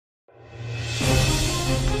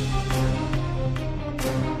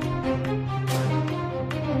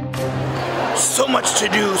So much to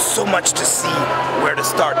do, so much to see. Where to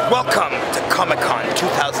start? Welcome to Comic-Con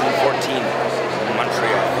 2014 in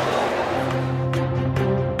Montreal.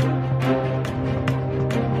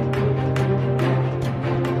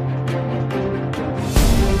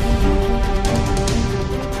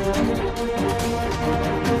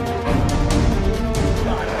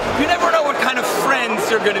 You never know what kind of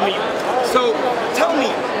friends you're gonna meet. So tell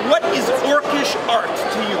me, what is orcish art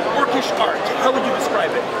to you? Orcish art, how would you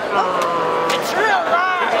describe it? It's real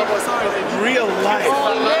life. Real life.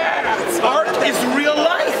 Oh, yeah. Art is real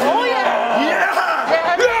life. Oh yeah. Yeah.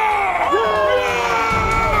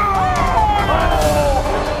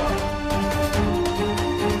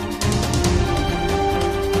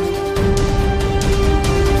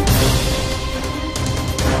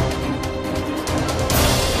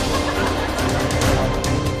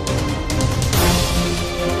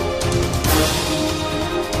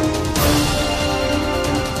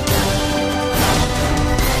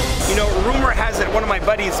 You know, rumor has it one of my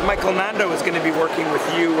buddies, Michael Nando, is going to be working with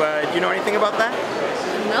you. Do you know anything about that?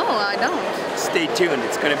 No, I don't. Stay tuned,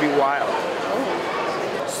 it's going to be wild.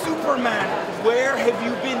 Superman, where have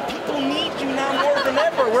you been? People need you now more than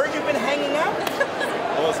ever. Where have you been hanging out?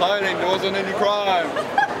 I was hiding, there wasn't any crime.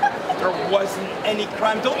 There wasn't any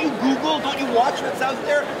crime. Don't you Google, don't you watch what's out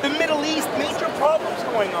there? The Middle East, major problems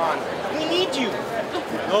going on. We need you.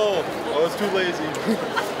 No, I was too lazy.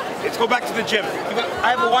 Let's go back to the gym.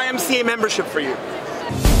 I have a YMCA membership for you.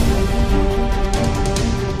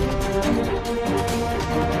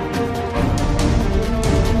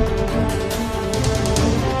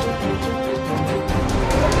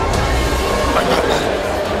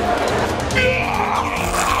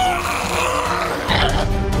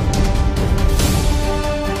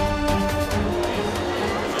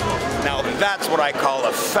 Now that's what I call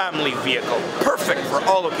a family vehicle. Perfect for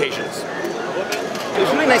all occasions. It was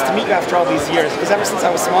really nice to meet you after all these years, because ever since I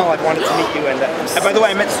was small I've wanted to meet you. And by the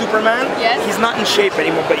way, I met Superman. Yes. He's not in shape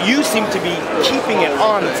anymore, but you seem to be keeping it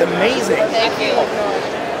on. It's amazing. Thank you.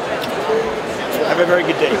 Have a very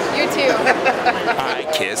good day. You too. I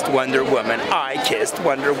kissed Wonder Woman. I kissed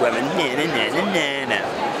Wonder Woman. Na na na na na na.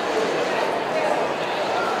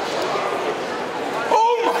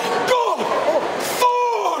 Oh my God!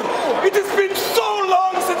 Thor! It has been so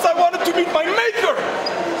long since I wanted to meet my maker.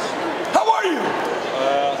 How are you?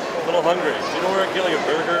 A little hungry. Do you know where I can get like a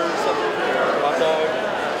burger or something? Or a hot dog?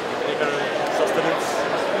 Any kind of sustenance?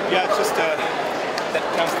 Yeah, it's just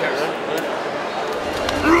downstairs.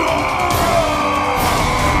 Huh?